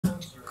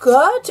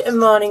Good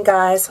morning,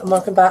 guys, and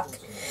welcome back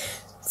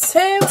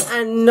to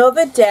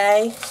another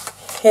day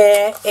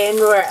here in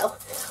Rhyl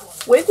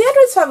with the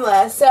Edwards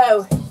family.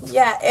 So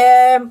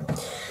yeah,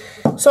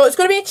 so it's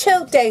going to be a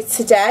chill day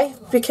today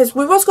because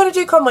we was going to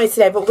do Conway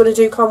today, but we're going to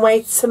do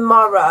Conway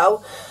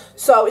tomorrow.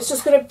 So it's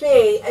just going to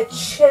be a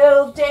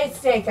chill day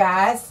today,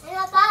 guys.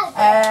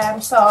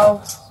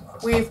 So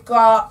I've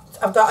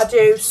got to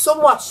do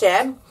some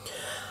washing.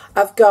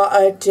 I've got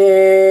to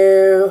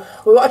do.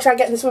 We want to try and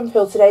get in the swimming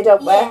pool today,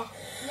 don't we? Yeah.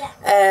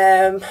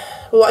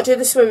 We want to do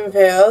the swimming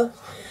pool.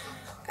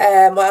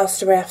 What else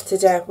do we have to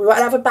do? We want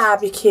to have a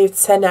barbecue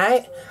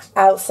tonight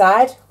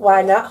outside.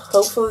 Why not?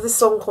 Hopefully the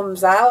sun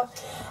comes out.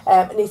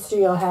 I need to do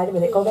your hair in a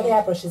minute. Go get the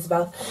hairbrush,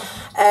 Isabel.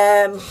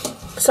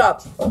 So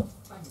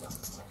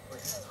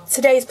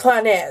today's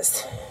plan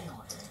is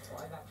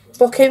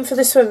book in for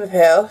the swimming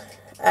pool.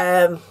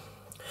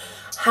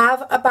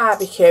 Have a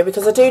barbecue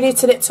because I do need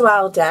to nip to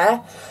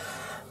Aldi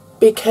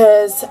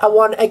because I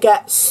want to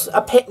get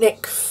a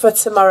picnic for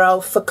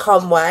tomorrow for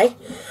Conway.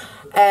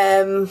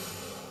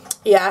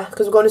 Yeah,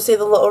 because we're going to see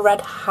the little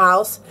red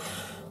house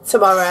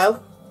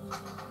tomorrow.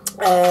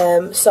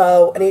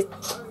 So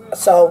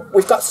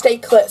we've got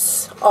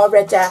steaklets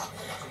already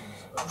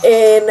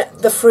in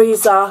the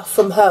freezer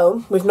from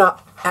home. We've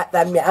not ate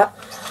them yet.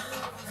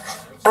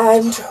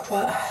 And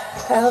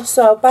what else?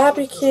 So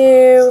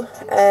barbecue,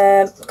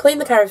 clean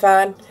the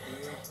caravan,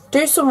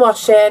 do some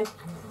washing,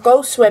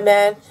 go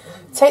swimming,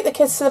 take the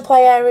kids to the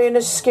play area and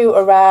a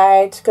scooter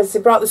ride because they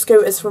brought the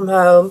scooters from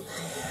home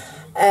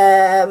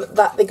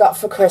that they got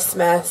for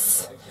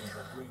Christmas.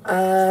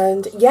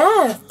 And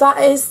yeah,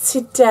 that is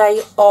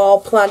today all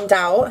planned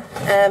out.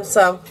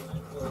 So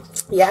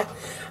yeah,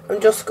 I'm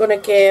just going to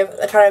give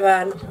the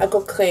caravan a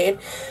good clean.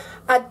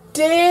 I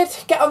did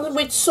get on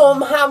with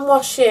some hand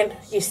washing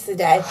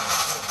yesterday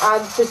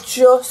and they're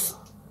just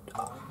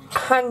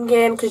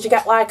hanging because you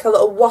get like a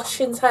little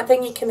washing type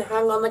thing you can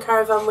hang on the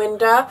caravan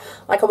window,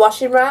 like a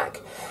washing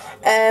rack.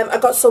 I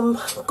got some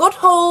good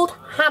old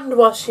hand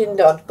washing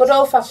done, good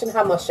old fashioned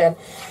hand washing.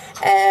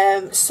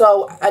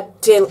 So I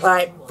didn't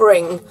like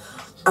bring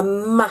a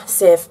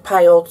massive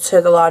pile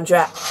to the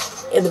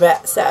laundrette in the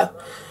bit. So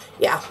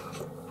yeah,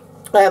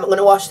 I'm going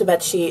to wash the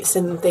bed sheets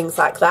and things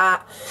like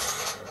that.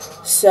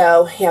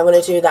 So yeah, I'm going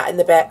to do that in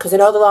the bit because I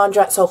know the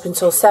laundrette's open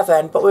till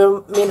 7, but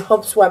me and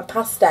Hubs went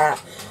past that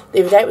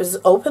the other day. It was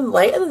open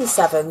later than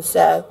 7,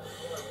 so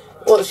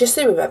well, it's just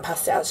that we went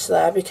past it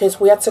actually because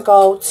we had to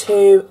go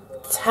to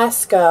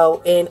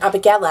Tesco in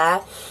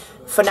Abergele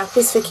for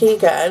nappies for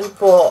Keegan,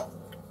 but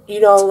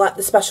you know, like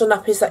the special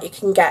nappies that you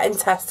can get in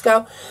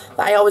Tesco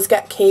that I always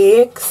get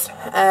Keegs,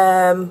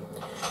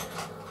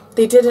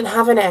 they didn't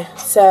have any,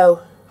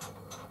 so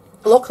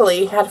luckily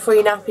he had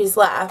 3 nappies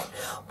left,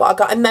 but I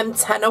got him them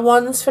tenner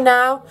ones for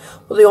now.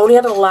 Well, they only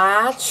had a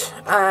large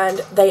and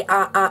they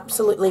are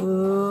absolutely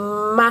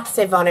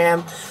massive on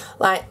him.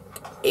 Like,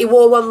 he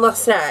wore one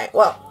last night.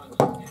 Well,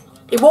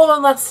 he wore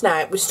one last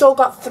night. We've still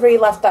got 3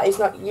 left that he's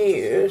not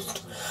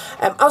used.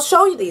 I'll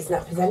show you these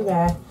nappies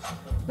anyway.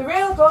 They're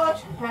real good.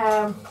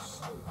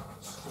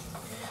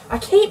 I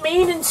keep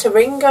meaning to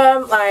ring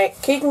them. Like,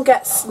 Keegan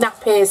gets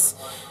nappies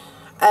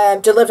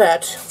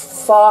delivered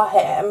for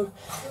him.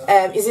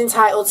 He's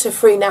entitled to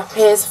 3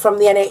 nappies from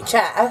the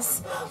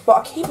NHS, but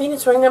I keep meaning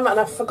to ring him and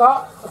I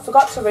forgot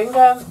to ring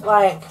him.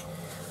 Like,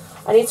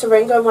 I need to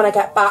ring him when I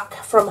get back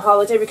from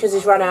holiday because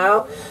he's run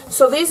out.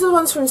 So these are the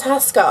ones from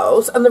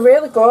Tesco's and they're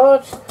really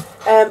good.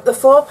 They're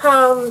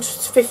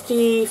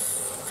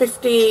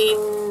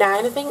 £4.59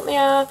 I think they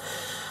are.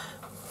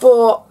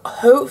 But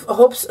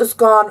Hubs has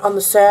gone on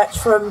the search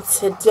for them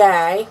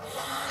today.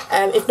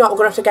 If not, we're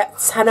going to have to get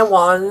tenner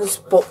ones,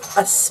 but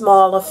a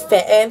smaller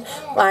fitting.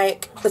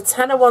 Like, the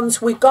tenner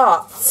ones we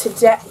got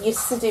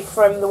yesterday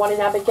from the one in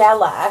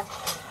Abergele,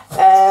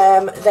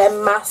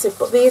 they're massive.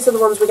 But these are the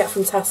ones we get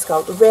from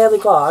Tesco. They're really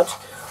good.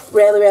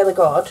 Really, really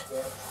good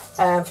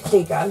for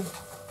Keegan.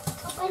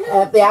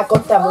 They are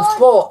good, them ones.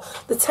 But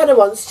the tenner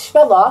ones,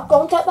 Bella,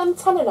 go and get them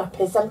tenner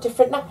nappies, them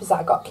different nappies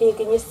that I got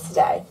Keegan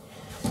yesterday.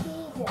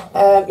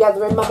 Yeah,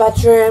 they're in my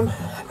bedroom.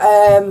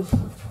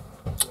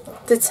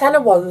 The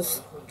tenner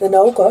ones, they're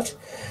no good.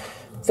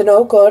 They're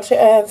no good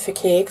for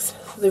Keegs.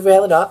 They're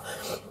really not.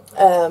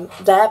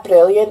 They're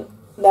brilliant.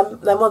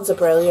 Them ones are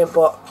brilliant,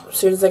 but as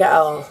soon as I get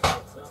home,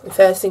 the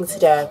first thing to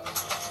do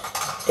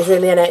is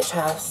ring the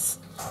NHS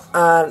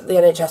and the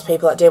NHS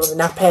people that deal with the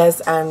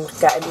nappies and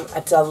get him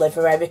a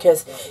delivery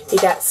because he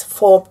gets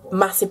 4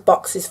 massive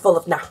boxes full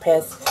of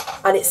nappies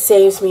and it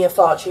saves me a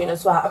fortune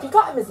as well. Have you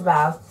got him,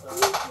 Isabel?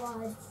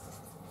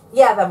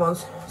 Yeah, them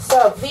ones.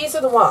 So these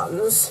are the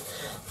ones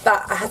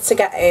that I had to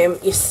get him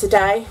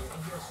yesterday,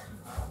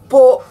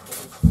 but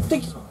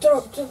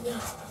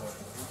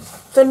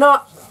they're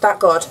not that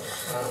good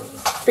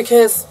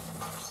because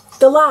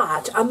the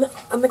lad and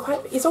they're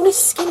quite. He's only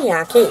skinny,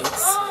 our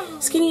kids,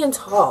 skinny and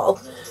tall.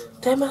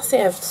 They're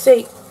massive.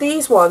 See,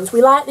 these ones,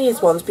 we like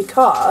these ones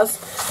because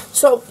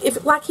so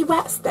if like he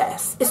wets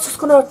this, it's just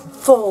gonna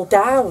fall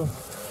down.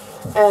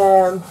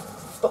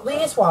 But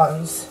these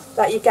ones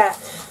that you get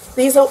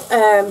These are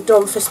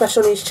done for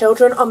special needs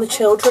children on the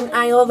children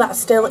aisle that's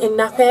still in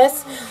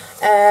nappies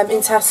in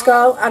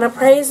Tesco, and I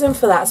praise them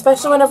for that,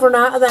 especially when I've run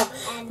out of them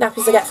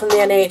nappies I get from the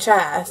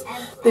NHS.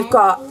 They've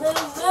got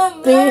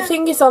the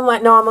thing is on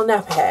like normal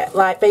nappy,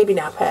 like baby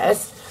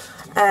nappies,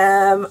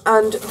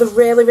 and they're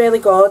really, really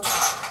good.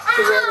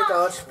 They're really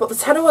good, but the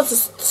tenner ones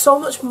are so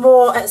much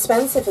more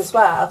expensive as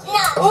well.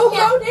 Oh,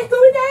 go in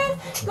there,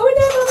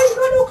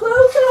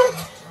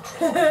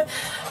 Mummy,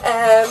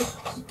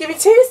 give me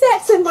 2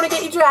 seconds and want to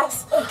get your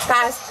dress.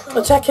 Guys,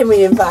 I'll check in with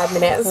you in 5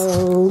 minutes.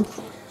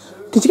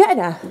 Did you get in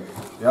there?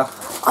 Yeah.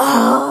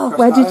 Oh,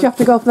 where did you have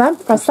to go for them?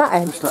 Press that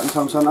in? Press that in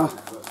town centre.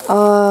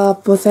 Oh,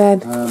 buzzing.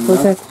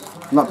 Buzzing.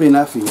 I've not been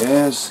there for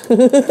years.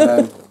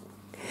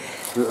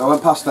 I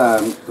went past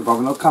the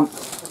Bognor camp.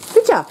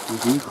 Did you?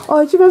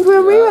 Oh, do you remember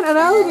when we went on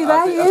holiday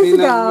there years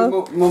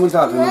ago? Mum and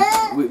Dad,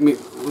 have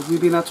we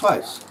been there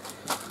twice?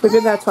 We've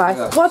been there twice.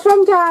 Yeah. What's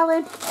wrong,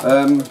 darling?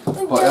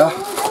 But yeah.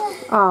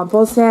 Oh,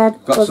 buzzing.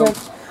 Buzzing.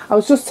 I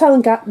was just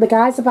telling the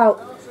guys about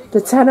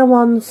the tenner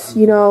ones,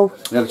 you know.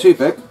 Yeah, they're too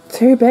big.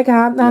 Too big,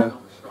 aren't they? Yeah.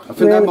 I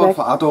think they're more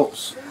for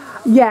adults.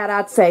 Yeah,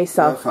 I'd say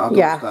so.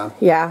 Yeah, for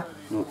adults yeah.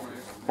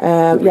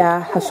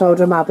 Yeah, I showed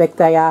them how big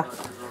they are.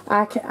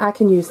 I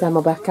can use them,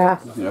 Rebecca.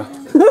 Yeah.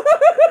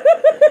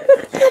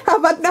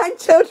 I've had 9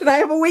 children, I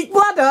have a weak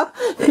bladder.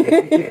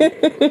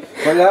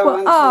 But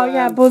yeah,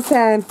 yeah,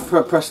 buzzing.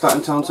 Press that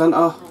in town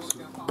centre.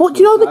 But do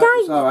you know the guy?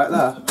 It's alright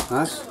there.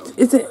 Nice.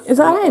 Is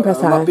that right in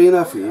Preston? I've not been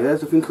there for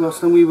years. I think last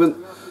time we went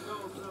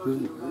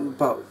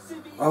about,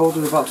 how old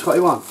were we? About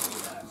 21.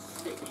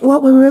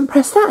 What, when we went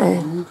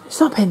Preston? It's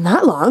not been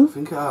that long. I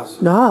think it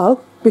has. No,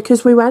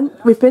 because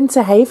we've been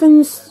to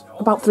Havens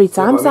about 3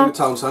 times Yeah, there. the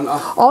town centre.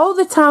 Oh,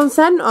 the town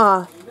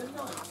centre.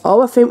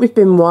 Oh, I think we've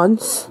been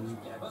once.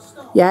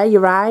 Yeah,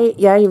 you're right.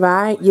 Yeah, you're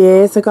right.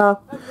 Years ago.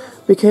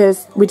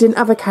 Because we didn't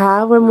have a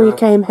car when we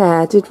came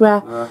here, did we?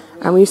 Yeah.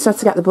 And we used to have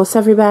to get the bus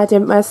everywhere,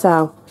 didn't we?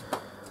 So.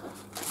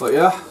 But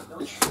yeah,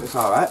 it's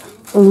alright.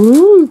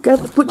 Ooh, good.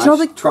 But Nice you know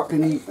the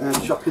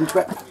shopping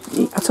trip.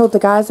 I told the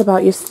guys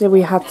about yesterday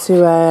we had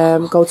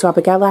to go to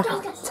Abigail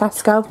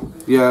Tesco.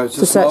 Yeah, it's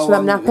to search for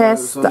them nappies. Yeah,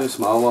 it's only a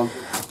small one.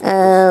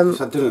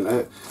 So I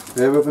didn't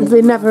hear of them.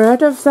 They never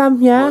heard of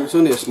them, yeah. Well, it's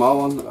only a small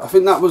one. I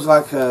think that was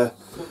like a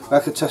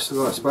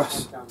Tesco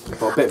Express,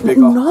 but a bit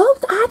bigger. No,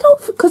 I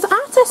don't, because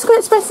our Tesco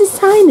Express is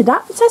tiny.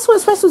 That Tesco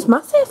Express was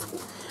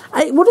massive.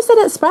 It would have said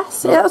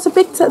Express. Yeah,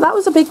 that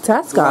was a big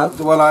Tesco.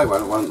 The one I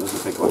went was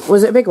a big one.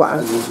 Was it a big one?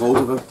 And there was loads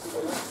of them.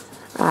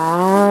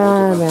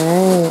 Ah,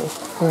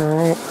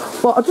 right.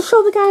 Well, I'll just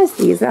show the guys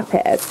these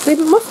nappies.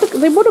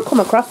 They would have come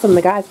across them,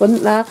 the guys,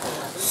 wouldn't they?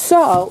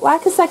 So,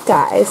 like I said,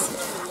 guys,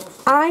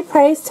 I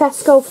praise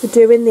Tesco for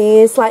doing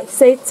these. Like,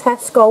 say,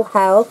 Tesco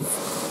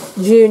Health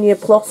Junior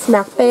Plus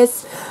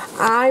nappies.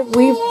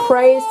 We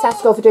praise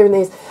Tesco for doing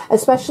these,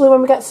 especially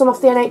when we get some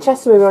off the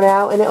NHS and we run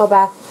out, and it'll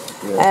be.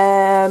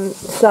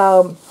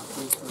 So,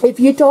 if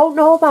you don't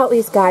know about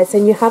these guys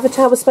and you have a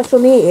child with special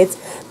needs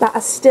that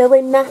are still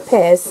in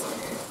nappies,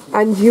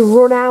 and you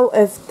run out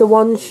of the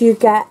ones you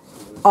get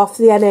off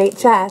the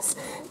NHS,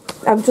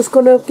 I'm just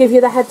going to give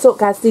you the heads up,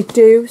 guys. They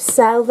do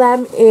sell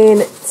them in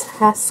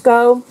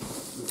Tesco,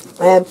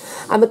 and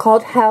they're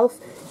called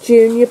Health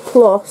Junior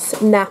Plus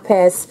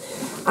nappies,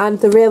 and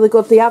they're really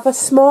good. They have a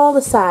smaller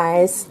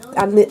size,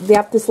 and they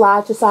have this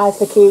larger size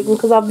for Keegan,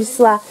 because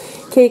obviously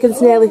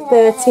Keegan's nearly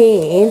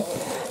 13.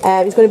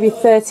 He's going to be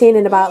 13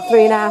 in about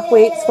 3.5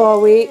 weeks,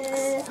 4 weeks.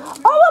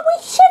 Oh, are we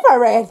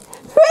shivering?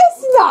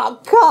 It's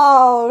not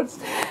cold.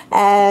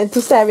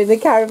 Just airing the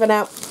caravan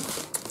out.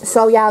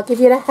 So yeah, I'll give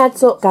you a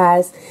heads up,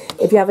 guys.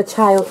 If you have a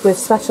child with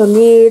special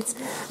needs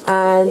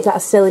and that are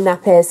still in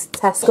nappies,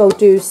 Tesco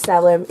do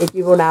sell them if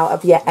you run out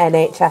of your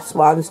NHS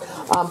ones.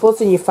 I'm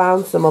buzzing you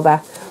found some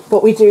other.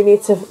 But we do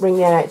need to ring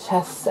the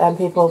NHS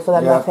people for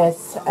them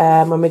nappies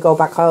when we go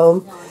back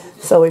home.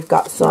 So we've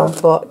got some.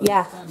 But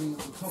yeah,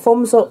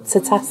 thumbs up to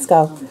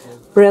Tesco.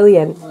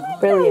 Brilliant.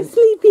 Brilliant. Hi,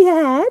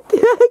 sleepyhead.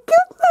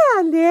 Good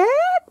morning.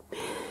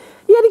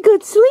 You had a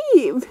good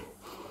sleep?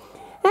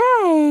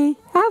 Hey,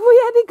 have we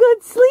had a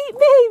good sleep,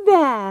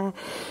 baby?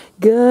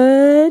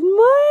 Good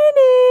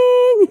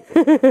morning.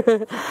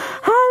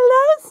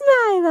 Hello,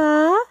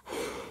 Snyder.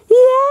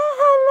 Yeah,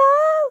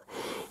 hello.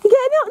 You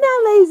getting up now,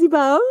 lazy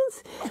bones?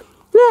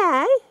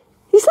 Hey,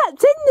 you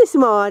slept in this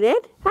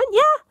morning, haven't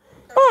you?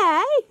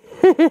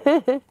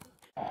 Hey.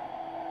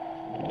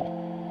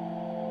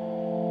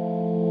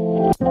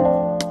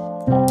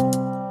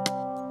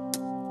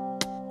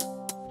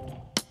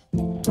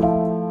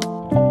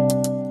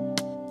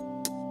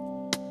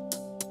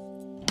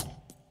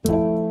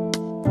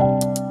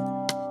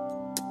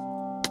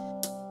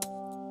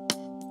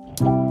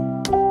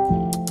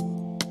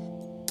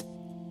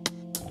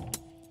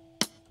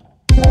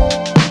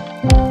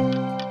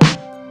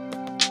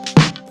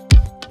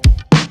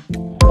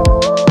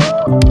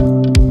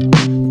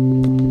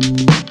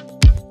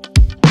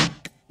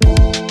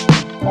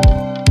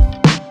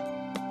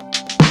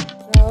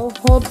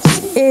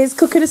 Is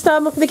cooking a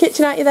storm up in the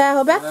kitchen, aren't you there,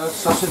 Hubby?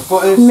 Sausage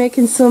butties.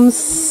 Making some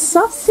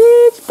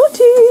sausage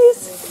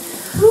butties.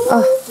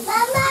 Oh,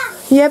 Mama.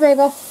 Yeah,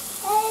 baby.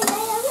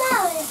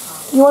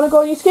 You want to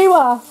go on your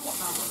scooter?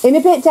 In a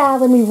bit,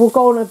 darling, we will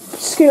go on a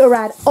scooter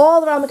ride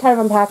all around the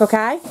caravan park,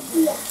 okay?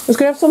 Yeah. We're going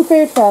to have some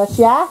food first,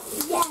 yeah?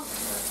 Yeah.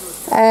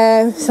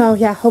 So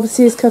yeah,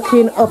 obviously he's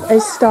cooking up a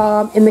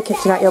storm in the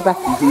kitchen at Yoba.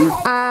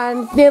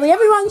 And nearly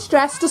everyone's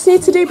dressed, just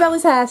need to do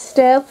Bella's hair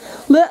still.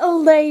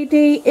 Little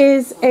lady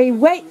is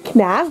awake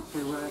now.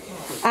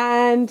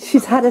 And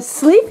she's had a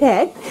sleep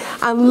in.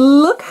 And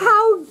look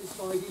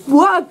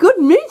what a good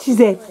mood she's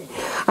in.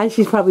 And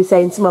she's probably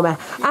saying to Mama,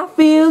 I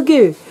feel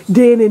good.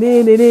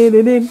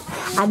 Din-din-din-din-din-din.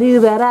 I knew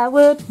that I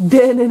would.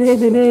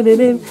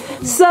 Din-din-din-din-din-din.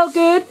 So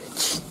good.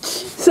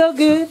 So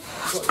good.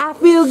 I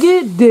feel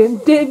good. Din,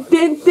 din,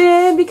 din,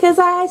 din, because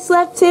I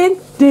slept in.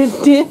 Din,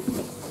 din.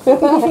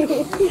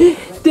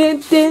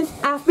 Din, din.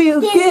 I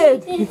feel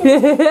good.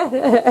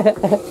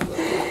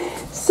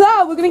 So,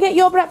 we're going to get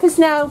your breakfast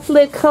now,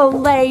 little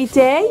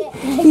lady.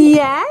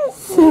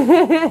 Yes.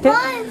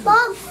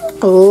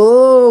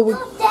 Oh.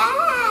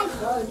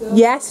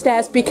 Yes,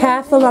 Des, be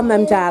careful on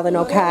them, darling,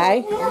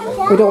 okay?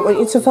 We don't want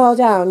you to fall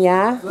down,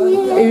 yeah?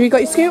 Have you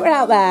got your scooter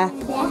out there?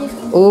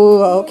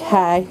 Oh,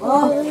 okay.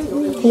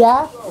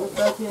 Yeah?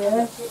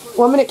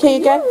 1 minute,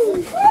 Keegan.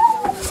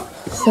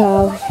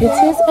 So, it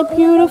is a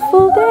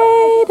beautiful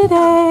day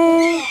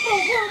today.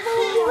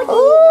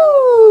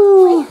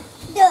 Ooh.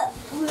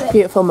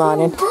 Beautiful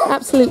morning.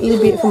 Absolutely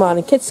beautiful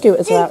morning. Kids'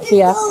 scooters are out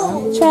here.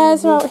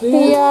 Chairs are out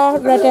here.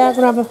 Ready, I'm going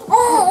to have a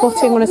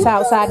butty. I'm going to sit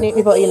outside and eat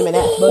my butty in a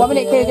minute. 1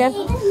 minute, Keegan.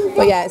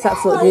 But yeah, it's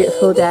absolutely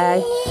beautiful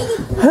day.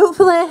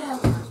 Hopefully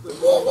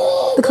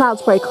the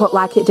clouds break up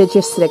like it did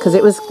yesterday, because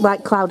it was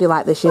like cloudy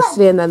like this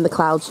yesterday, and then the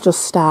clouds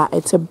just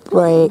started to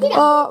break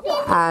up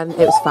and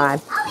it was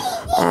fine.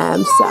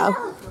 So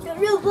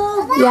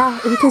yeah,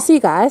 if you can see,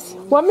 guys,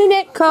 1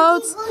 minute,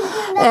 codes.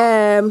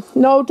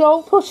 No,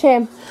 don't push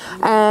him.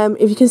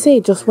 If you can see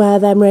just where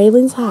them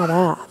railings are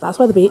there, that's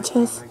where the beach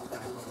is.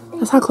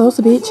 That's how close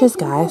the beach is,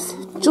 guys.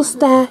 Just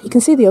there. You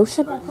can see the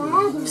ocean.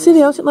 You see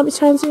the ocean? Let me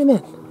try and zoom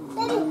in.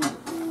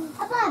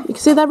 You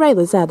can see that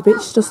railings there. The beach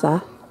is just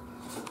there.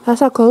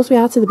 That's how close we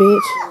are to the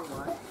beach.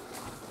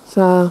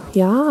 So,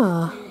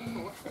 yeah.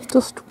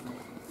 Just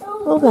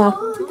over there.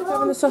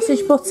 Having the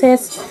sausage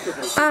butties.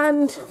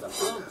 And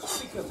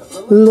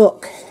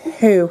look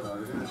who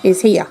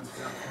is here.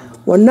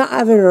 We're not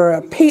having a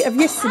repeat of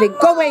yesterday.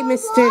 Go away,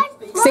 Mr.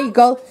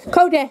 Seagull.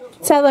 Cody,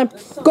 tell him.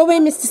 Go away,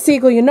 Mr.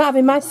 Seagull. You're not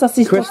having my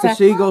sausage butter. Chris the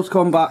Seagull's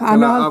come back. I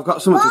know. I've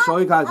got something to show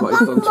you guys what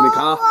he's done to my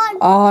car.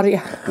 Oh,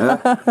 yeah.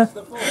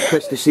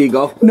 Chris the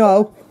Seagull.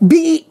 No.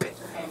 Beep.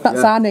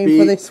 That's our name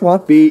for this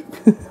one. Beep.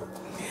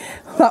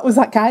 That was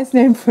that guy's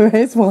name for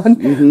his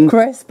one,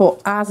 Chris,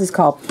 but ours is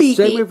called Beep.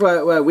 Same with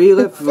where we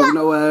live, you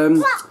know,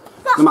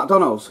 the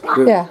McDonald's.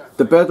 Yeah.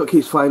 The bird that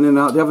keeps flying in and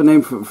out, they have a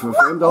name for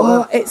him,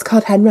 don't they? It's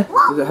called Henry.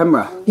 Is it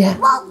Henry? Yeah,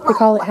 they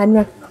call it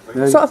Henry.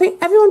 Yeah. So I think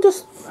everyone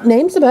just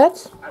names the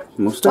birds.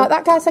 Must Like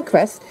that guy said,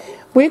 Chris.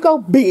 We go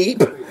Beep,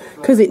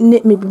 because it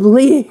nipped me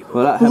bloody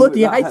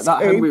ice that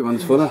cream. Henry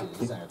one's funny.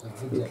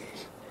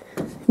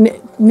 Nip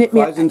me.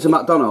 Flies into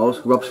McDonald's,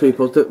 robs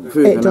people's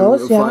food, It and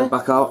does, then yeah. flies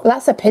back out. Well,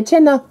 that's a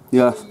pigeon though.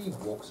 Yeah.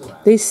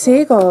 These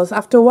seagulls,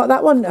 after what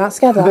that one, that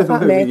scared the life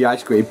out of me. The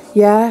ice cream.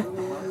 Yeah.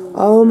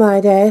 Oh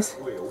my days.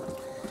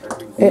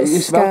 You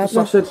It's smell the scared me.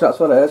 sausage, that's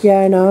what it is.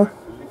 Yeah, I know.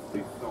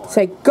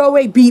 Say, go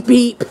away, Beep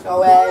Beep.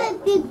 Go away.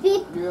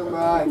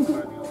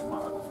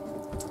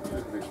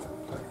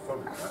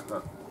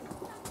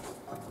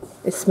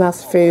 It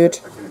smells food.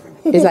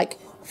 He's like,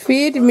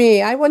 feed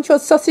me, I want your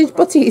sausage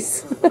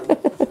butties.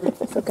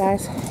 So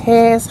guys,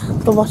 here's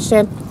the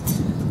washing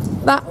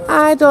that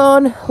I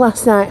done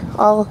last night,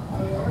 all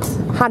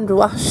hand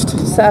washed.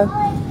 So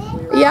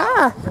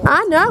yeah,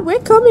 I know, we're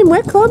coming.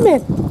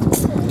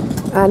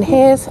 And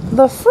here's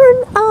the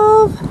front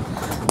of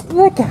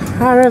the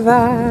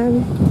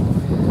caravan.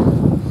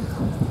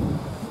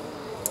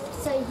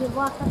 So you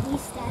walk up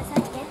these stairs, I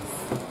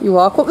guess. You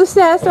walk up the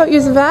stairs, don't you,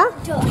 Zavah?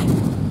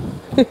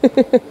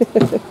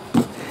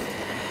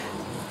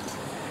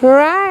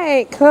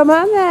 Right, come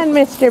on then,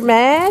 Mr.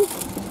 Man.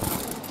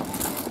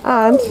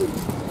 And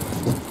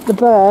the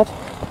bird,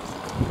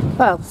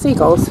 well,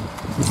 seagulls.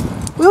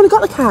 We only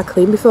got the car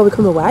clean before we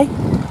come away.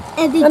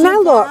 And now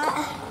look.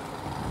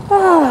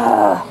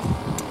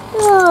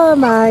 Oh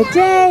my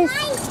days.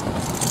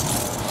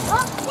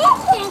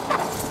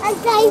 I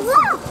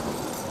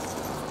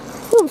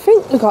don't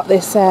think we got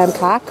this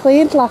car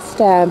cleaned last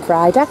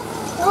Friday.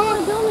 Oh,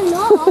 I don't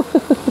know.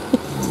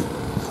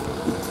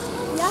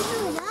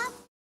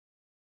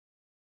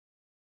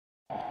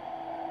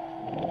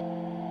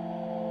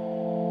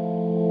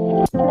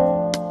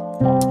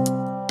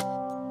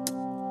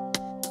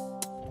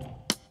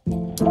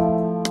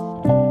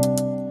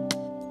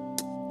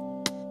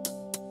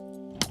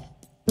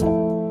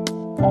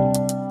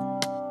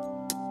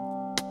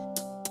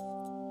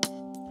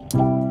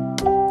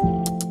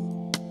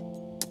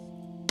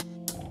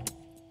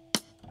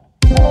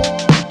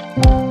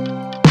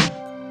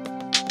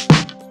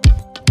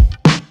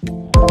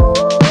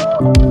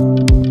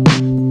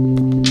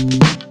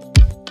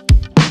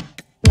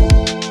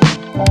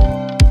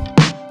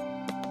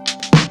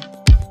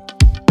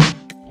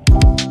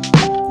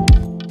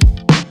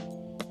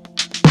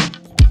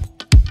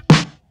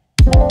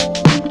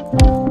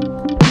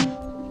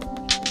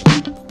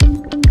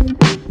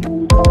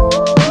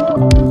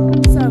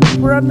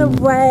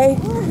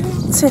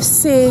 to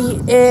see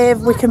if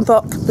we can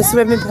book the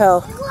swimming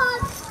pool.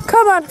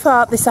 Come on,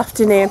 for this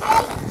afternoon.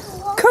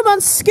 Come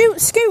on,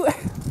 scoot, scoot.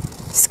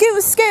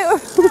 Scoot,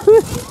 scoot.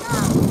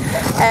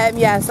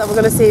 Yeah, so we're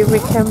going to see if we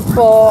can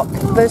book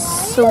the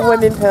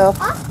swimming pool.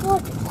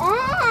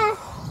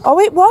 Oh,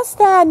 it was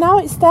there. Now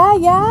it's there,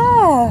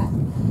 yeah.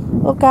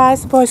 Look,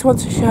 guys, the boys want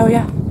to show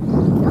you.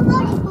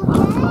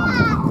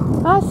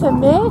 That's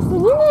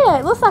amazing, isn't it?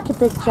 It looks like a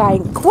big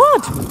giant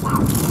quad.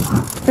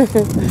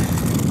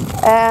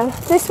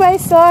 This way,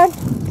 son.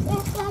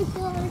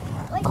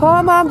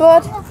 Come on,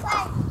 bud.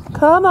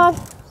 Come on.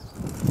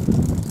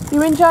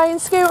 You enjoying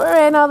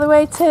scootering all the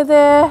way to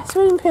the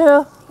swimming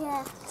pool?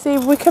 Yeah. See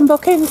if we can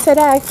book in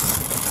today.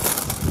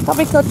 That'd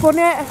be good,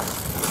 wouldn't it?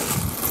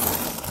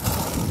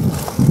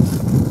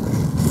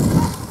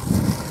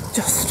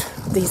 Just,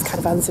 these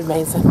caravans are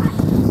amazing.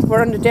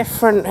 We're on a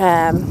different,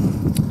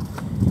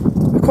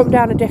 we come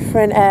down a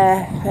different,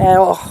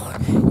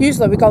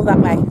 usually we go that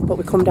way, but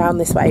we come down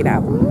this way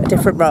now, a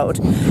different road.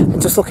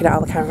 And just looking at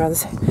all the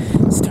caravans,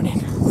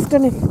 stunning,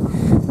 stunning,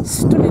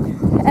 stunning.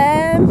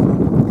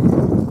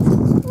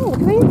 Oh,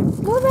 look at these,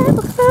 look there,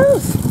 look at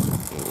those.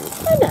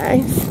 They're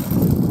nice,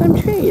 them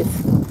trees.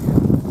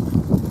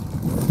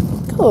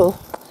 Cool.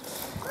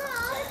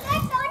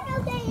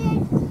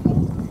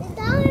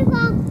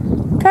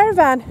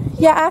 Caravan?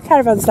 Yeah, our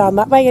caravan's down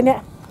that way, isn't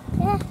it?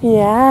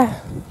 Yeah.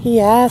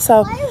 Yeah,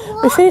 so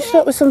we finished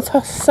up with some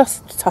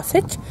sausage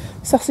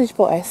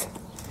butties.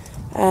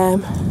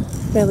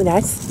 Really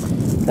nice.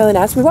 Really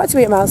nice. We wanted to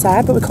eat them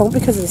outside, but we couldn't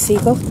because of the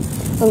seagull.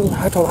 Oh,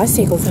 I don't like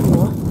seagulls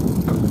anymore.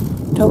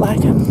 Don't like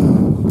them.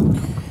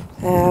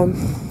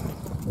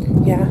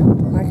 Yeah,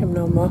 don't like them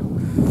no more.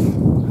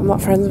 I'm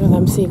not friends with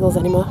them seagulls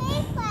anymore.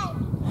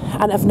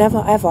 And I've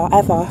never, ever,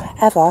 ever,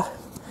 ever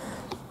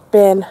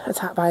been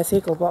attacked by a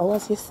seagull, but I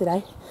was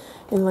yesterday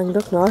in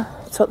Langdugno.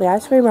 Took the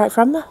ice cream right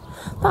from there.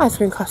 That ice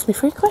cream cost me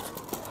 £3.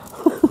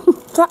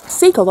 That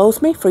seagull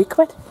owes me £3.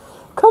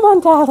 Come on,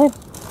 darling.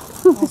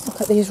 Let's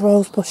look at these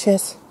rose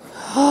bushes.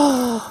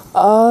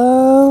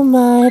 Oh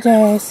my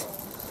days.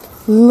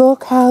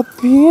 Look how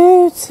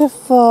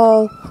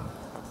beautiful.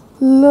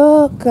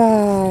 Look,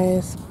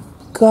 guys.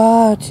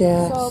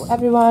 Gorgeous. So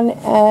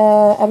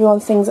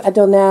everyone's things are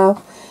done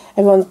now.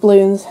 Everyone's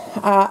balloons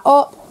are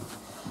up.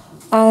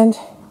 And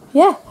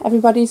yeah,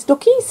 everybody's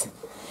duckies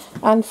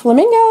and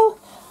flamingo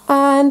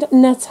and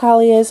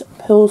Natalia's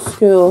pool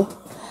school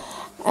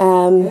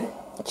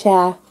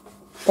chair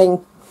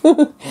thing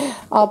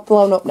all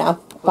blown up now.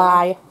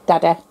 Bye,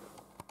 Daddy.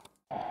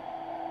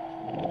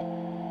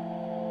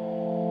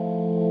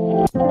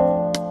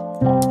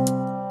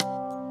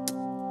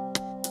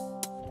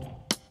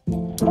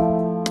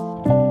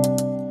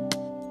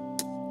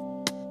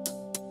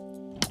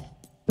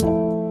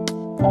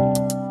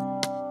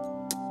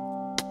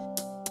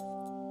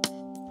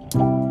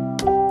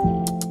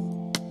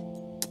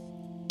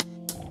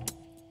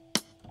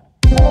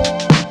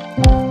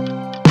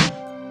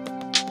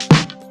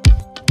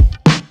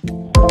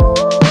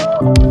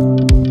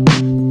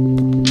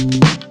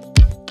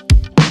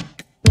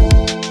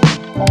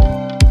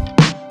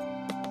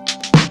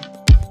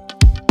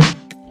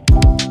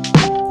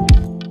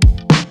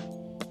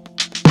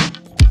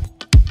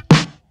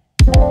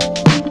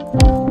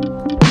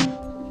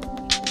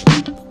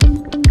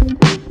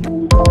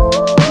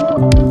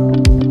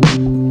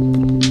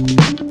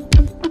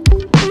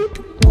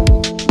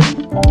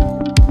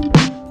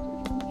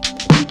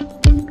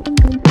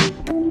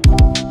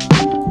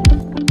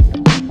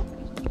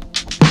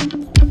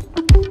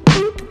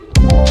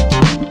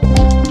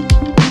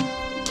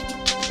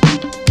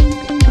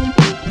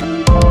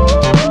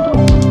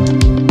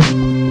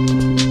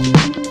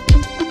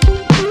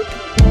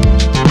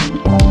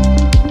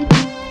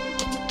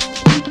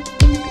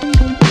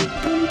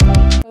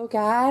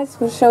 Guys,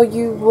 we'll show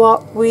you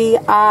what we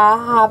are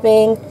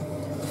having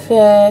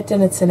for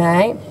dinner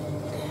tonight.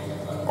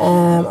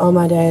 Oh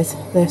my days,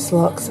 this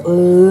looks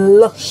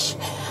lush.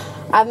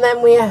 And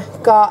then we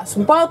have got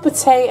some boiled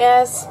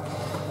potatoes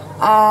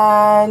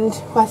and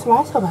where's the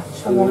rice over?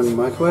 In the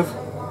microwave.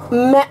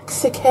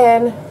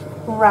 Mexican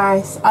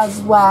rice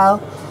as well.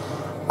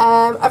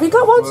 Have you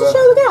got one to show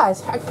the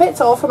guys? I picked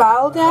it all from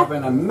Aldi.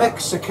 Having a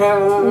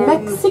Mexican.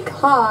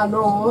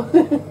 Mexicano.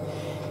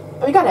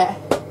 Have you got it?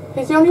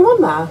 Is the only one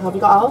there? Have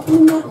you got all of them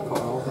in there?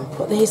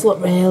 But these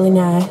look really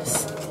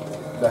nice.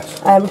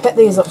 Yes. We picked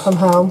these up from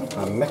home.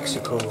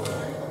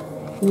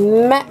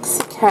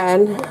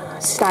 Mexican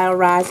style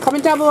rice.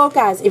 Comment down below,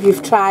 guys, if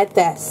you've tried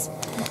this.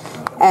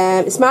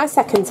 It's my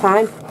second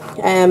time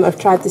I've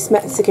tried this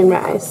Mexican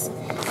rice.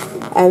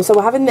 So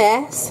we're having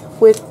this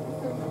with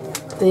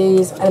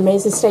these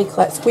amazing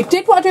steaklets. We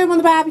did want to do them on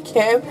the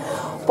barbecue,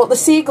 but the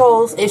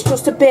seagulls, it's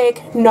just a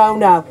big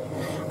no-no.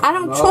 I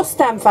don't trust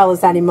them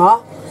fellas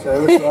anymore.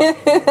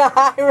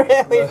 I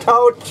really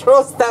don't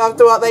trust them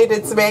after what they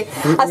did to me.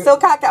 I still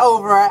can't get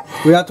over it.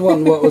 We had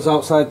one what was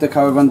outside the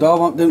caravan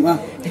door, didn't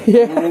we?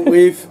 Yeah.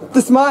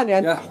 This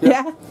morning?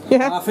 Yeah.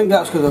 I think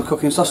that's because they were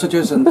cooking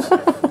sausages and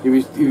he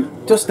was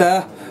just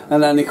there,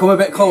 and then he come a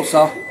bit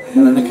closer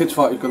And then the kids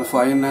thought he was going to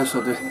fly in there,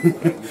 so he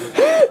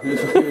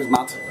was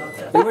mad.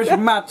 He was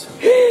mad.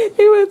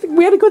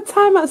 We had a good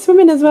time at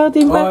swimming as well,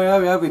 didn't we? Oh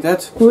yeah, we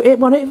did.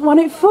 Wasn't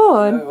it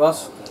fun? Yeah, it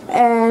was.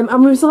 And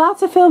we was allowed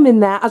to film in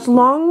there as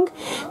long,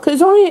 because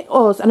it's only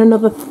us and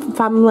another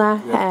family.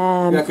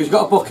 Yeah, because you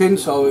got a booking,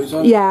 so it was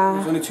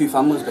only 2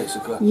 families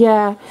basically.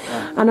 Yeah,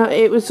 and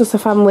it was just a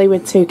family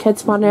with 2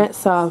 kids on it,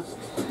 so.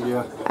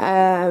 Yeah.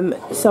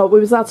 So we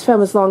was allowed to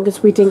film as long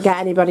as we didn't get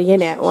anybody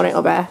in it, on it,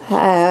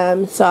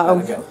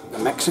 so. The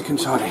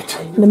Mexicans on it.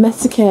 The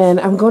Mexican,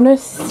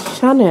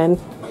 Shannon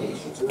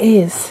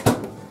is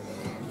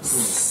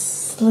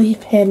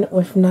sleeping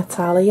with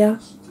Natalia.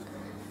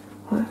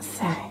 Let's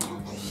see.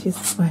 She's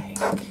awake.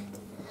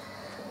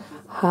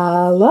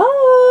 Hello?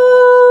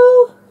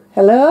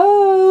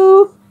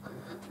 Hello?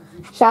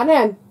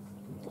 Shannon?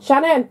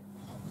 Shannon?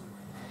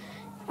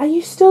 Are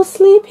you still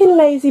sleeping,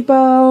 lazy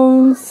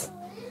bones?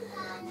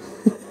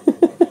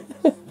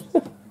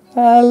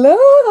 Hello?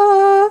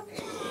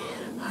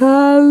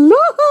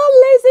 Hello,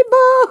 lazy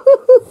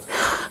bones?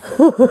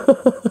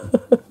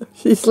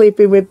 She's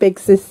sleeping with big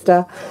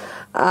sister.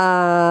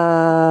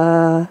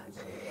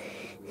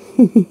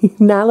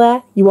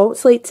 Nala, you won't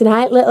sleep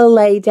tonight, little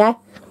lady.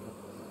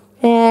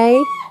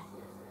 Hey?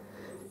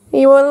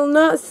 You will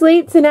not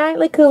sleep tonight,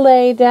 little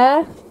lady.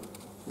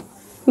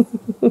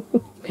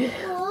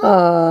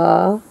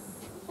 Aww.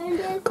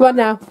 Come on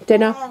now,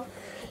 dinner.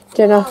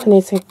 Dinner. I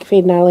need to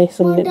feed Nally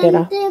some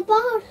dinner.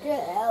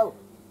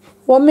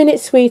 1 minute,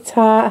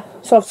 sweetheart.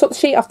 So I've took the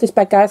sheet off this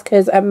bed, guys,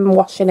 because I'm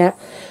washing it.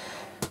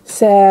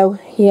 So,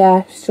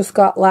 yeah, it's just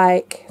got,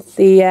 like,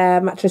 the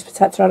mattress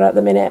protector on at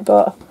the minute,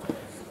 but,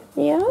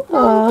 yeah.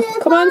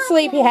 Come on,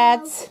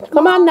 sleepyheads.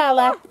 Come on,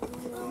 Nala.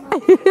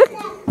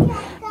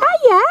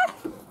 Hiya.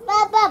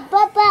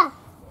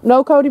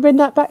 No, Cody, bring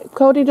that back.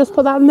 Cody, just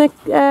put that on the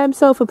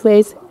sofa,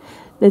 please.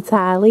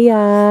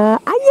 Natalia.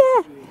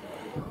 Hiya.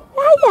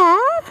 Hiya.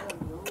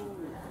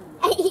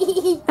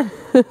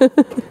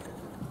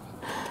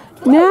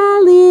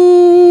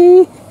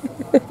 Nally.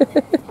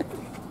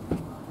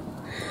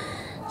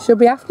 She'll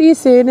be after you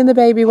soon in the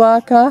baby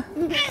walker.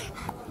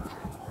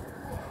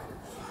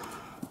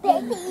 What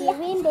are you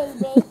doing,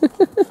 baby?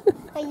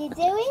 What are you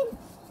doing?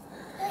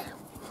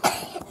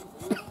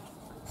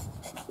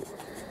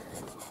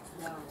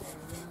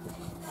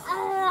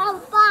 I'm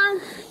fine.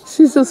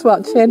 She's just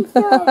watching.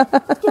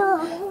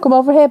 Come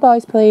over here,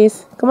 boys,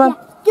 please. Come on.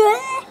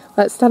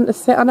 Let's stand to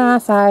sit on our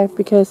side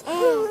because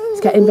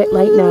it's getting a bit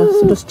late now.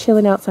 So just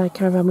chilling outside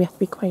caravan. We have to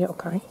be quiet,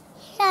 okay?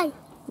 Hey,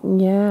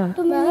 Yeah.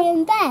 are you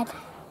in bed?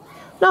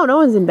 No, no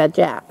one's in bed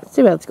yet. It's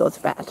too early to go to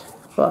bed.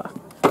 But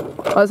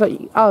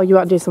you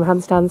want to do some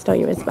handstands, don't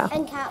you, Isabel?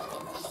 And cat.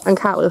 And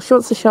cartwheels. She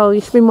wants to show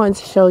you. She's been wanting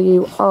to show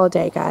you all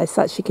day, guys,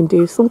 that she can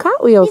do some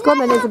cartwheels.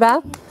 Come on, then,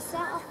 Isabel.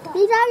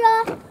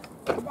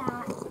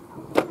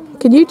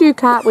 Can you do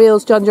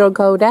cartwheels, John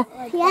Cody?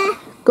 Yeah.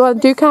 Go on,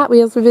 do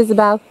cartwheels with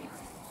Isabel.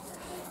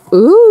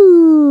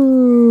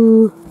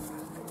 Ooh.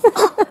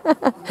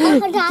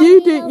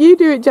 You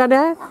do it,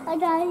 Johnny.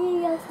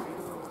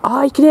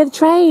 Oh, you can hear the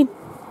train.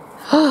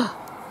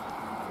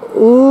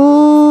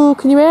 Ooh,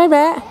 can you hear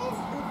it?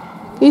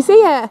 You see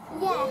it?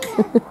 Yeah.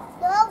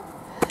 No.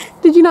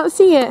 Did you not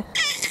see it?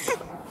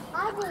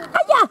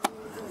 Hiya!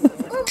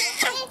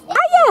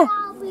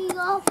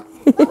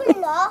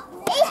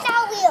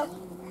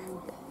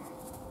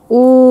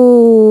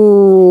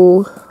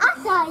 Ooh.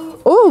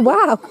 Oh,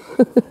 wow.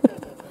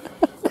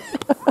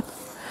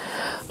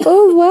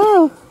 Oh,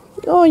 wow.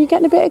 Oh, you're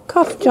getting a bit of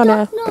cough,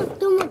 Johnny. No,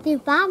 don't do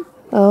bad.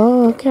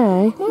 Oh,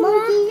 okay.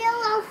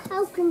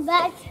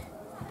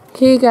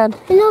 Keegan.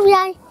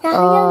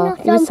 Oh,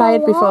 he was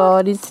tired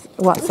before. He's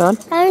what's on?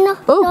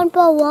 Oh.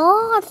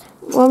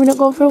 Well, we're not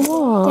going for a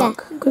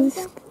walk.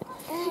 Cause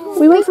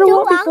we went for a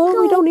walk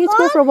before. We don't need to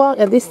go for a walk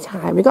at this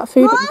time. We got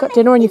food. We got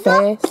dinner on your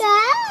face.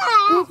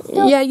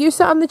 Yeah, you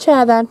sit on the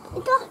chair then.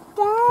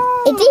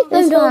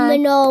 It's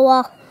fine.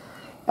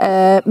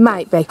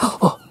 Might be.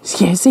 Oh,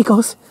 yes, he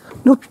goes.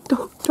 No,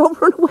 don't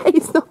run away.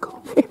 It's not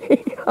coming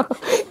here.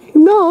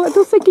 No, I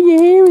don't think in your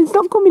hair. It's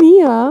not coming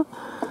here.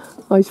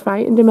 Oh, he's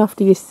frightened him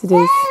after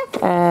yesterday's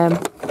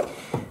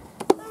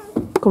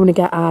coming to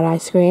get our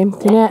ice cream,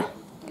 didn't it?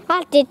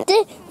 I did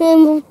it.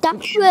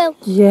 That's real.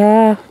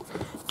 Yeah.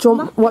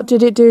 What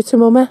did it do to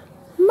Mummy?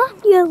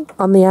 Matthew.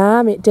 On the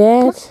arm, it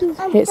did.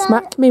 It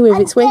smacked me with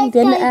its wing,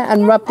 didn't it?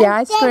 And robbed the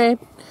ice cream.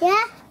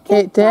 Yeah.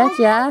 It did,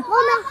 yeah.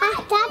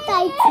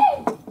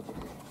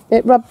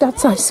 It robbed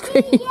Dad's ice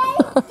cream.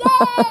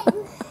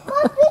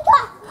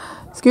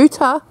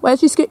 Scooter?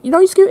 Where's your scooter? You know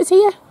your scooter's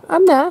here?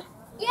 I'm there.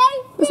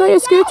 It's not your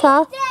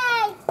scooter.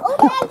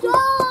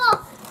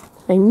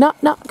 Hey,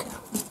 knock, knock.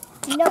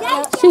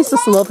 She's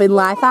just loving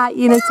life, aren't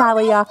you,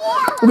 Natalia?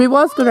 We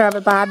was going to have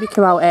a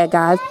barbecue out here,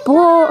 guys,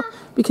 but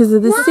because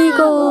of the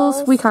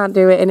seagulls, we can't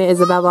do it in it,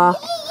 Isabella.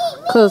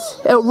 Because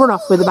it'll run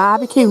off with the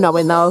barbecue,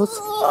 knowing those.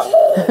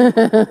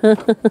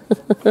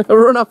 It'll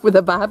run off with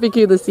the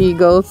barbecue, the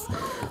seagulls.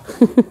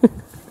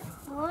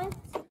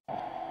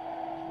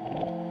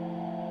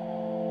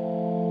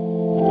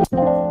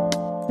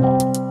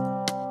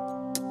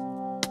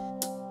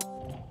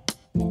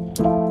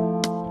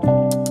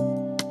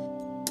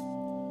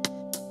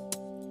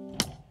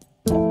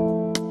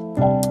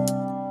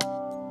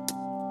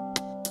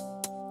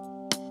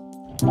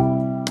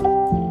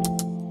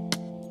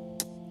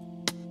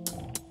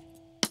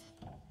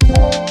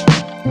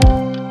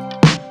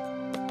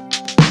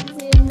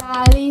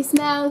 Nally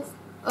smells.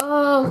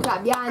 Oh,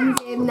 clap your hands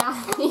if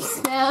Nally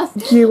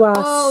smells. You are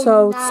Oh,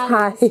 so Nally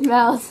tight.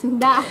 smells.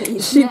 Nally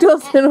She smells.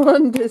 doesn't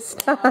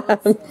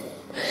understand.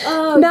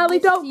 Oh, Nally,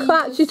 yes, don't she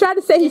clap. does. She's trying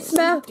to say you Yes, she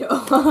smell. does.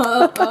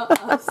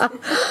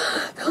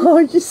 Oh,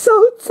 you're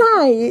so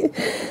tight.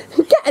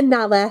 Get her,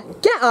 Nally.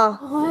 Get her.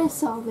 Oh, I'm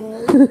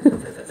sorry.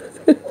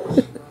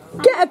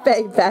 Get her,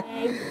 baby.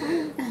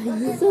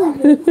 You're so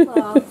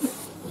beautiful.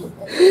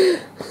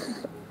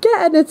 Get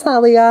her,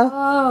 Natalia.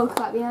 Oh,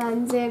 clap your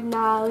hands if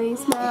Nally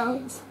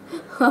smells.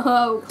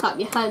 Oh, clap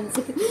your hands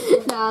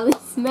if Nally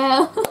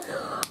smells.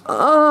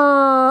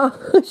 Oh,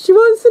 she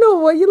wants to know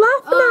what you're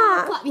laughing Oh,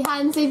 at. clap your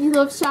hands if you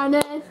love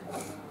Shannon.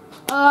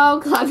 Oh,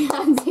 clap your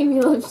hands if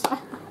you love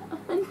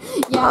Shannon.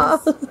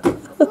 Yes.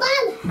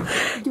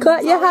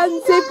 Clap your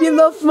hands if you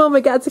love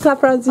Mummy. Get her to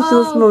clap her hands if she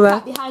loves Oh, Mummy.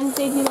 clap your hands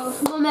if you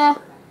love Mummy.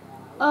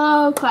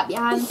 Oh, clap your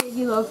hands if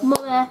you love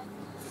Mummy.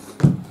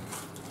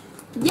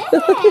 Yay!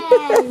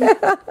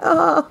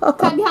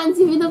 Clap your hands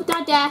if you love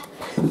Dada.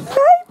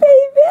 Hi,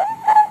 baby.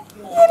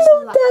 You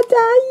love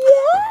Dada,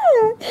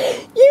 yeah.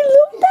 You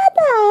love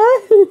Dada.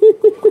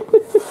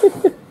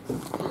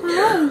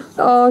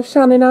 Oh,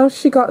 Shannon, how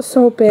she got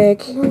so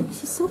big. Oh,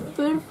 she's so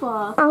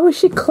beautiful. How is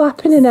she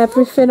clapping and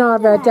everything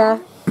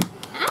already?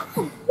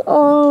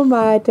 Oh,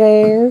 my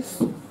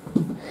days.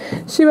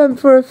 She went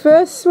for her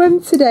first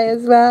swim today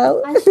as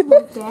well. I should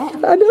loved it.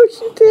 I know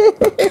she did.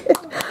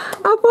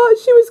 I thought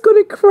she was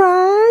going to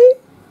cry.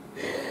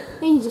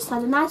 And you just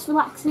had a nice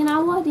relaxing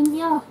hour, didn't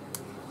you?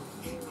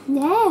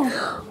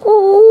 Yeah.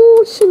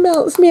 Oh, she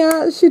melts me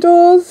out, she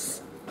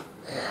does.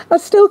 I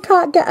still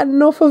can't get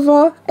enough of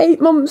her.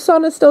 8 months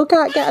on, I still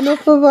can't get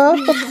enough of her.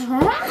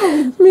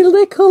 My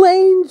little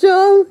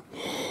angel.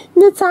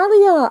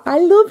 Natalia, I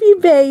love you,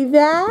 baby.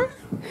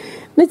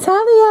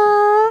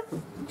 Natalia.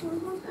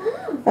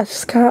 I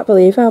just can't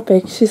believe how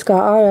big she's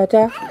got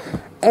already.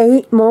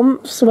 8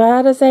 months.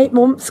 Where has 8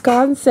 months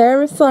gone?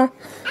 Seriously. Are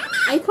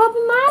you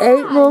clapping my 8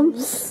 hands?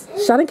 months.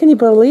 Shannon, can you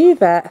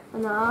believe it? I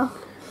know.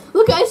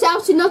 Look at her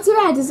shouting not to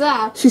red as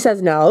well. She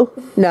says no,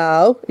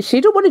 no.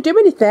 She don't want to do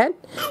anything.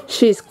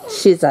 She's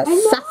a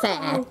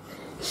sassy.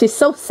 She's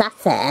so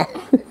sassy.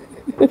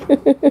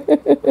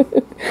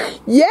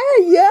 Yeah,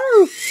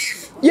 you.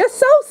 You're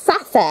so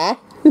sassy.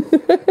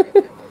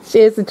 She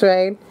is a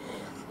train.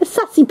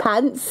 Sassy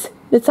pants.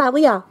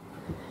 Natalia.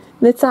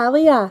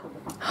 Natalia.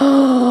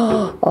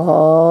 Oh.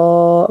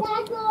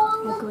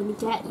 I'm going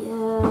to get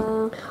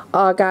you.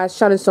 Oh, guys,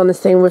 Shannon's done this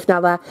thing with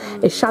Nally.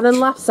 If Shannon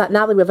laughs at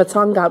Nally with her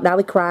tongue out,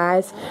 Nally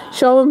cries.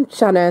 Show him,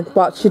 Shannon,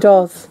 what she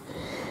does.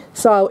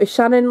 So, if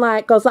Shannon,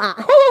 like, goes like,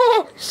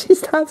 hey, she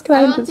starts I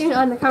crying. won't do it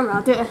on the camera.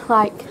 I'll do it,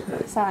 like,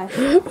 sorry.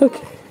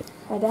 Okay.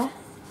 Ready?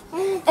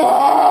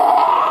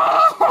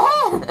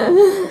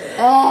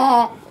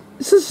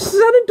 So,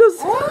 Shannon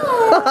does...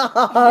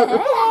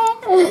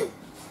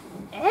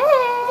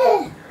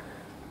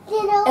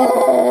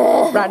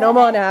 Right, no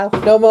more now.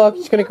 No more.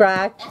 She's going to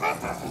cry.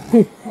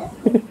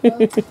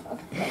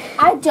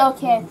 I'm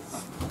joking.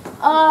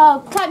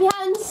 Oh, clap your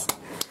hands.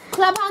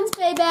 Clap hands,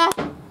 baby.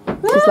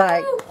 She's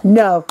like,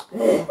 no.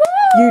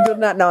 You done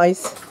that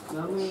noise.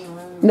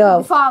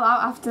 No. Fall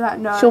out after that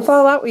noise. She'll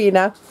fall out with you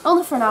now.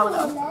 Only for an hour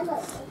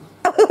though.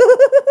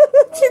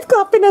 She's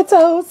clapping her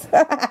toes.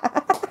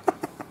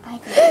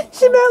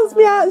 She melts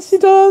me out, she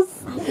does.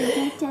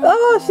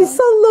 Oh, she's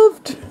so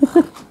loved.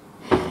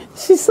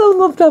 She's so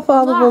loved off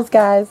all of us,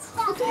 guys.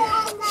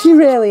 She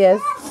really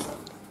is.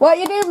 What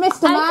you doing,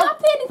 Mr. I'm Man?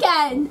 clapping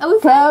again. Are we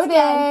friends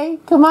again?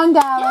 Brody, come on,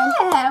 darling.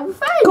 Yeah, we're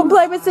friends. Come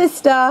play with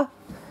sister.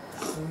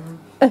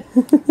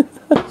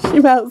 She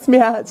melts me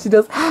out. She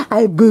does.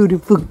 I'm a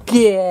beautiful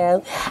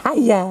girl.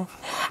 Aya,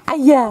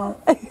 aya,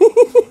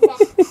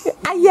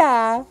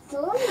 aya.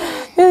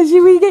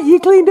 Should we get you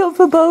cleaned up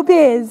for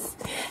Bobies?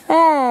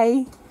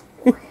 Hey.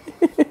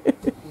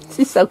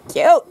 She's so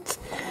cute.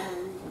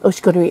 Oh, she's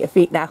going to eat her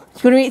feet now.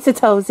 She's going to eat her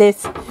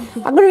toesies.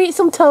 I'm going to eat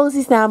some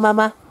toesies now,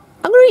 Mama.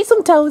 I'm going to eat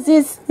some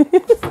toesies.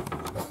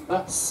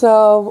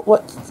 So,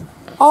 what?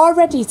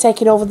 Already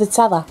taking over the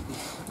teller.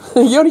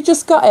 You only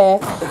just got here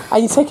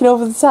and you're taking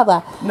over the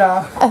teller.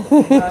 No, that's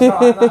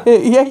not like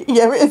that.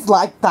 Yeah, it is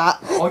like that.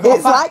 Oh, you got a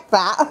It's fan? like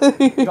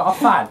that. You got a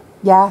fan?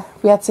 Yeah,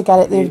 we had to get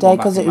it the other day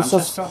because it was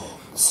Manchester?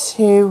 just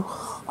too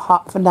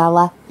hot for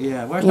Nella.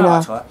 Yeah, where's You Nella know,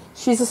 actually?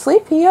 she's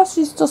asleep here.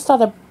 She's just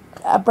had a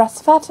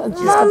breastfed and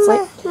she's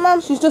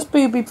asleep. She's just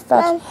booby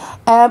fed.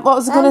 What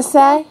was I going to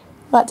say?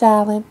 What,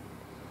 darling?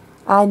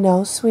 I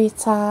know,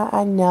 sweetheart.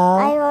 I know.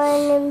 I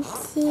want to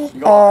see You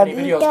got any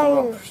videos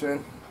coming up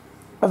soon?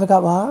 Have I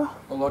got what?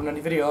 Uploading any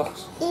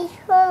videos? each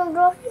one.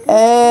 I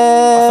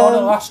saw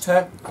the last two.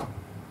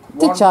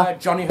 Did One ya? where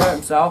Johnny hurt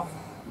himself.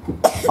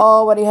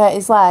 Oh, when he hurt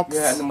his legs.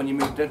 Yeah, and then when you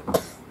moved in.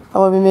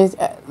 Oh, when we moved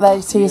there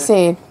to your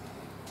scene.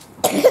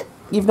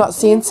 You've not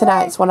seen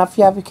tonight's one, have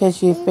you?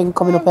 Because you've been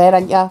coming up here,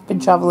 haven't you? Been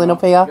travelling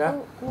up here. Yeah.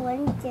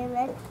 One, two, You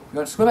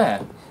want to swim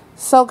here?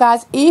 So,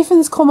 guys,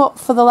 Ethan's come up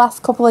for the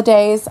last couple of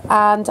days,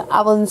 and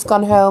Alan's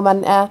gone home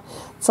and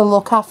to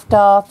look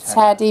after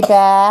Teddy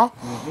Bear.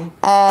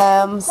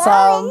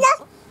 So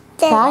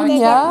Can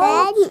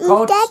you?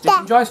 Codes, did you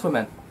enjoy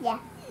swimming? Yeah.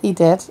 He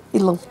did. He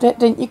loved it,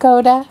 didn't you,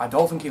 Coda? I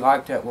don't think he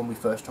liked it when we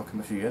first took him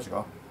a few years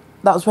ago.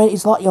 That was when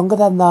he's a lot younger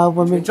then, though.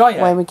 When Did you enjoy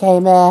it? when we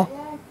came here,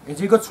 Is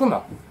he a good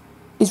swimmer?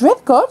 he's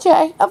really good.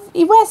 Yeah,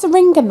 he wears a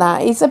ring and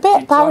that. He's a bit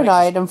Johnny-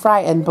 paranoid and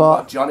frightened, but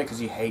Not Johnny, because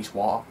he hates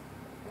water.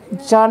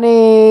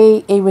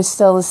 Johnny, he was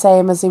still the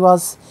same as he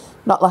was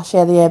not last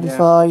year, the year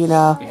before. You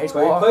know. He hates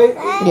But water.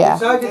 Yeah. He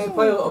decided to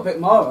play a little bit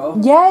more though.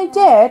 Yeah, he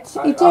did.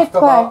 He did After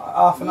play. about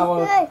half an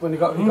hour when he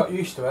got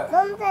used to it.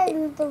 Mum said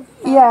we do.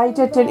 Yeah, he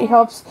did, didn't he,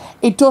 Hobbs?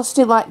 He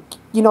dusted like,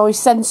 you know, he's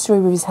sensory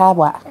with his hair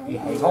wet. He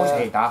always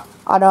hates that.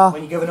 I know.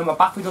 When you're giving him a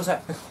bath, he does it.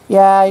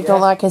 Yeah, he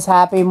don't like his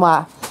hair being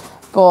wet.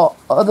 But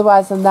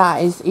otherwise than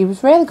that, he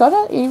was really good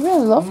at it. He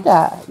really loved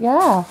it.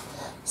 Yeah.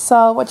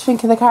 So, what do you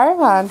think of the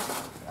caravan?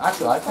 I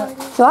actually like it.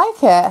 Do you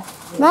like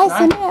it? Nice,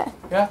 isn't it?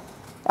 Yeah.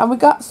 And we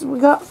got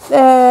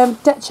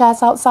deck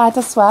chairs outside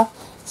as well,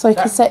 so you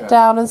can Deck sit chair.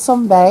 down and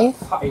sunbathe.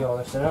 Patio,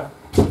 isn't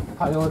it?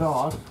 Patio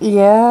doors.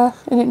 Yeah,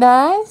 isn't it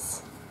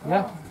nice?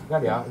 Yeah. There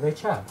they are. Are they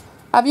chair?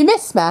 Have you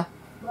missed me?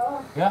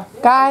 Yeah.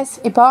 Guys,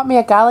 he bought me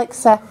a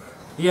Galaxy.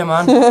 Yeah,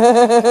 man.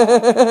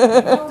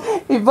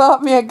 He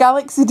bought me a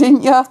Galaxy,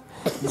 didn't you?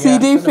 So Yeah, you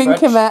do in the think of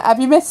fridge. me. Have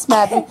you missed me?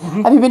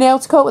 Have you been able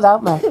to cope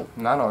without me?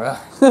 No, no, yeah.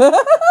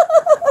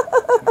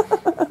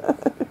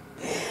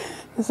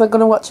 So I'm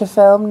going to watch a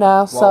film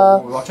now, What are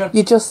we so watching?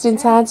 you're just in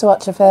time to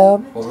watch a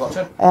film. What are we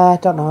watching?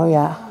 Don't know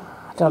yet.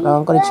 I don't know,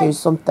 I'm going to choose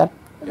something.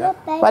 Yeah.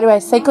 But anyway,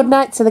 say good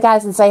night to the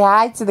guys and say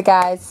hi to the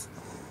guys.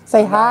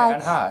 Say Good hi. night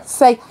and hi.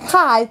 Say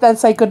hi, then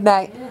say good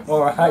night.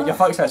 Alright, your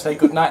folks said say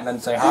good night and then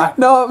say hi.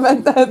 No, I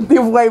meant the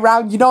other way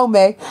round. You know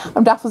me.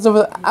 I'm daft as a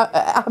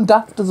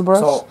brush.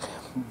 So,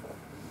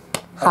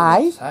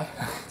 Hi. say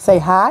Say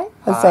hi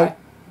and Hi. say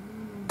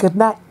good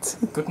night,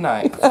 good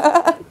night.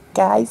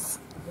 guys.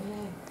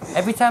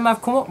 Every time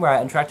I've come up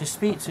right and tried to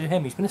speak to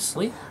him, he's been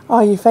asleep. Oh,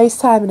 you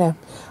FaceTiming him?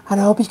 I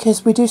know,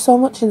 because we do so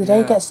much in the day.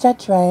 He Yeah. gets dead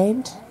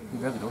trained. He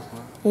really does,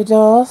 man. He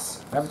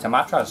does. Every time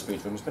I try to speak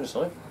to him, he's been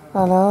asleep.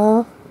 I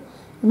know.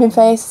 You've been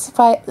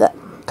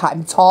can't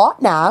even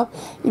talk now.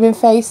 You've been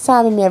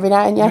FaceTiming me every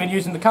night, haven't you? You've been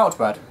using the couch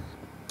bed?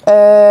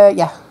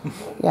 Yeah.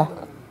 Yeah.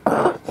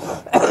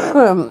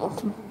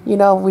 You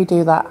know, we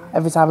do that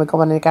every time we come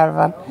on in a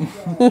caravan.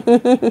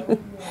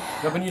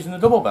 You've been using the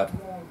double bed?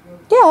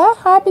 Yeah,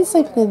 I've been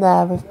sleeping in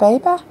there with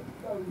baby.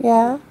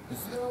 Yeah.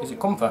 Is it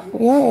comfy?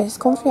 Yeah, it's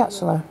comfy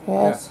actually.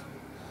 Yes.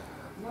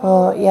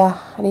 Well, yeah,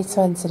 I need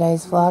to end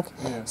today's vlog.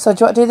 Yeah. So,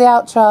 do you want to do the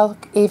outro,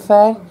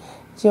 Ethan?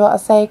 Do you want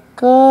to say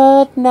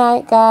good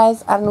night,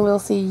 guys? And we'll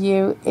see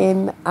you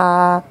in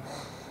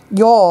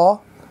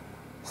your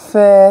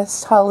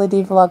first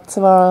holiday vlog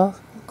tomorrow.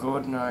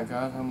 Good night,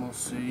 guys, and we'll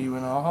see you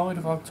in our holiday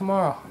vlog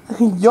tomorrow.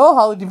 Your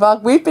holiday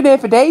vlog? We've been here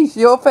for days.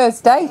 Your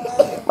first day.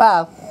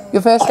 Well,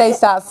 your first day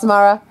starts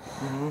tomorrow.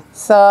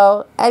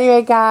 So,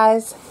 anyway,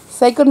 guys,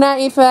 say good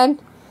night, Ethan.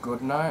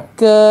 Good night.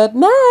 Good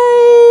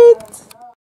night.